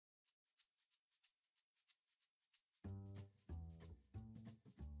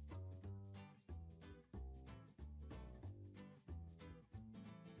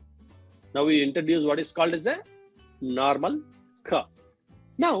Now we introduce what is called as a normal curve.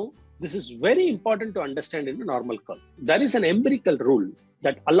 Now, this is very important to understand in a normal curve. There is an empirical rule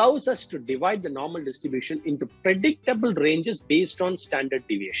that allows us to divide the normal distribution into predictable ranges based on standard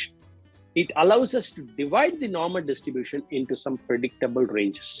deviation. It allows us to divide the normal distribution into some predictable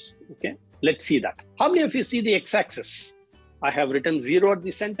ranges. Okay, let's see that. How many of you see the x-axis? I have written 0 at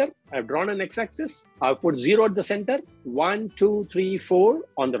the center. I've drawn an x-axis. I've put 0 at the center, 1, 2, 3, 4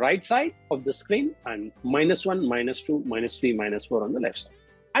 on the right side of the screen, and -1, -2, -3, -4 on the left side.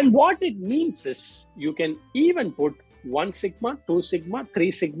 And what it means is you can even put 1 sigma, 2 sigma, 3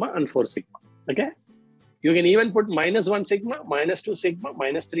 sigma, and 4 sigma. Okay? You can even put -1 sigma, -2 sigma,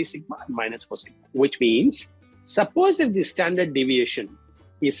 -3 sigma, and -4 sigma, which means suppose if the standard deviation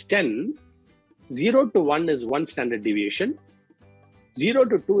is 10, 0 to 1 is 1 standard deviation, 0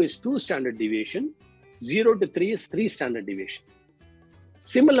 to 2 is 2 standard deviation, 0 to 3 is 3 standard deviation.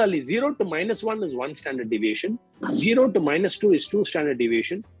 Similarly, 0 to -1 is 1 standard deviation, 0 to -2 is 2 standard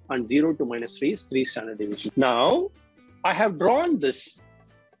deviation, and 0 to -3 is 3 standard deviation. Now, I have drawn this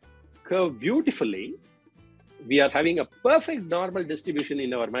curve beautifully. We are having a perfect normal distribution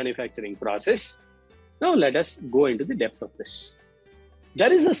in our manufacturing process. Now, let us go into the depth of this.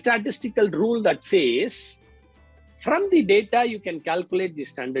 There is a statistical rule that says, from the data, you can calculate the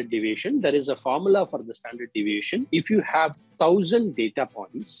standard deviation. There is a formula for the standard deviation. If you have 1,000 data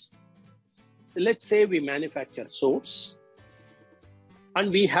points, let's say we manufacture soaps,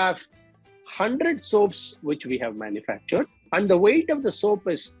 and we have 100 soaps which we have manufactured, and the weight of the soap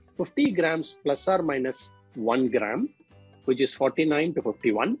is 50 grams plus or minus 1 gram, which is 49 to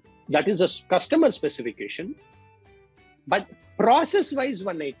 51. That is a customer specification. But process-wise,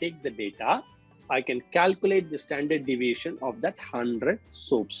 when I take the data, I can calculate the standard deviation of that 100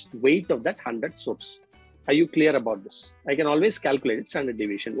 soaps, weight of that 100 soaps. Are you clear about this? I can always calculate standard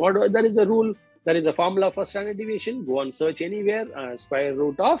deviation. There is a rule, there is a formula for standard deviation. Go and search anywhere, square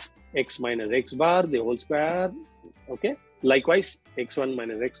root of x minus x bar, the whole square. Okay. Likewise, x1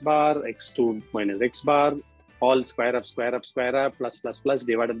 minus x bar, x2 minus x bar, all square up, plus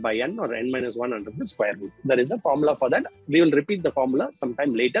divided by n, or n minus 1 under the square root. There is a formula for that. We will repeat the formula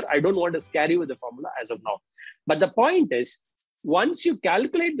sometime later. I don't want to scare you with the formula as of now. But the point is, once you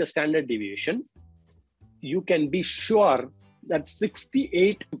calculate the standard deviation, you can be sure that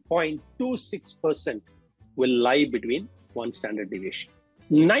 68.26% will lie between one standard deviation.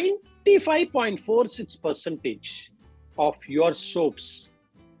 95.46% of your soaps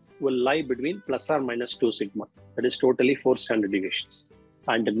will lie between plus or minus 2 sigma. That is totally 4 standard deviations.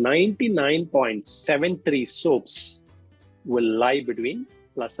 And 99.73 soaps will lie between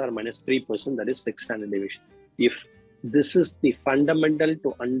plus or minus 3%. That is 6 standard deviation. If this is the fundamental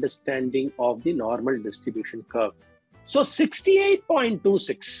to understanding of the normal distribution curve. So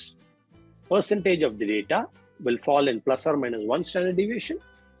 68.26% of the data will fall in plus or minus 1 standard deviation.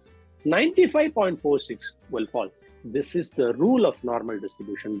 95.46 will fall. This is the rule of normal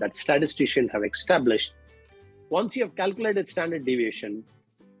distribution that statisticians have established. Once you have calculated standard deviation,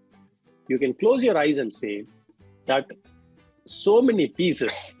 you can close your eyes and say that so many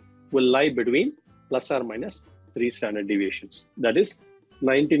pieces will lie between plus or minus 3 standard deviations. That is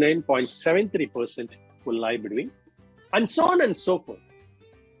 99.73% will lie between, and so on and so forth.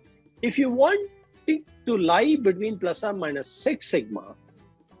 If you want it to lie between plus or minus 6 sigma,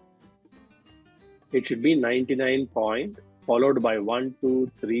 it should be 99 point followed by 1,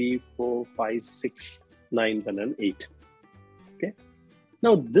 2, 3, 4, 5, 6, 9, and an 8. Okay.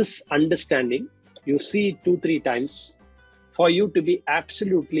 Now this understanding, you see 2-3 times for you to be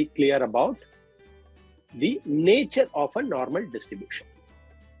absolutely clear about the nature of a normal distribution,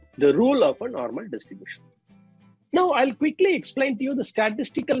 the rule of a normal distribution. Now I'll quickly explain to you the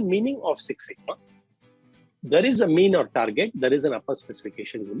statistical meaning of 6 sigma. There is a mean or target, there is an upper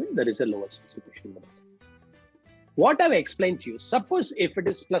specification limit, there is a lower specification limit. What I've explained to you, suppose if it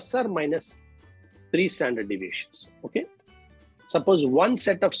is plus or minus 3 standard deviations, okay? Suppose one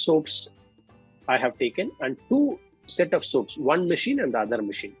set of soaps I have taken and 2 set of soaps, one machine and the other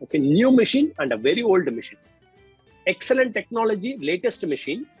machine, okay? New machine and a very old machine. Excellent technology, latest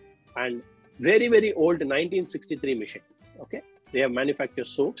machine, and very, very old 1963 machine, okay? They have manufactured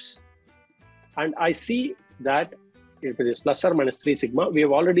soaps. And I see that if it is plus or minus 3 sigma, we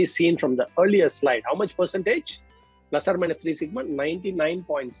have already seen from the earlier slide, how much percentage? Plus or minus 3 sigma,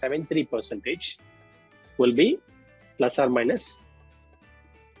 99.73% will be plus or minus.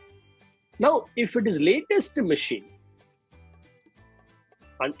 Now, if it is latest machine,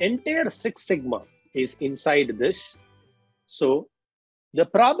 an entire 6 sigma is inside this. So the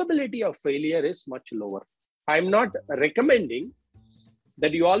probability of failure is much lower. I'm not recommending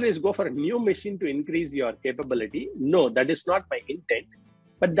that you always go for a new machine to increase your capability. No, that is not my intent,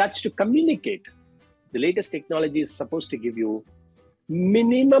 but that's to communicate. The latest technology is supposed to give you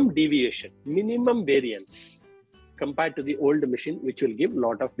minimum deviation, minimum variance compared to the old machine, which will give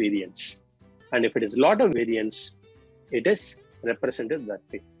lot of variance. And if it is lot of variance, it is represented that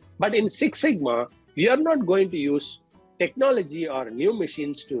way. But in Six Sigma, we are not going to use technology or new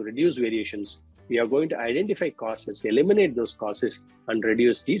machines to reduce variations. We are going to identify causes, eliminate those causes, and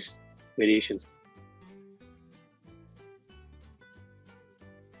reduce these variations.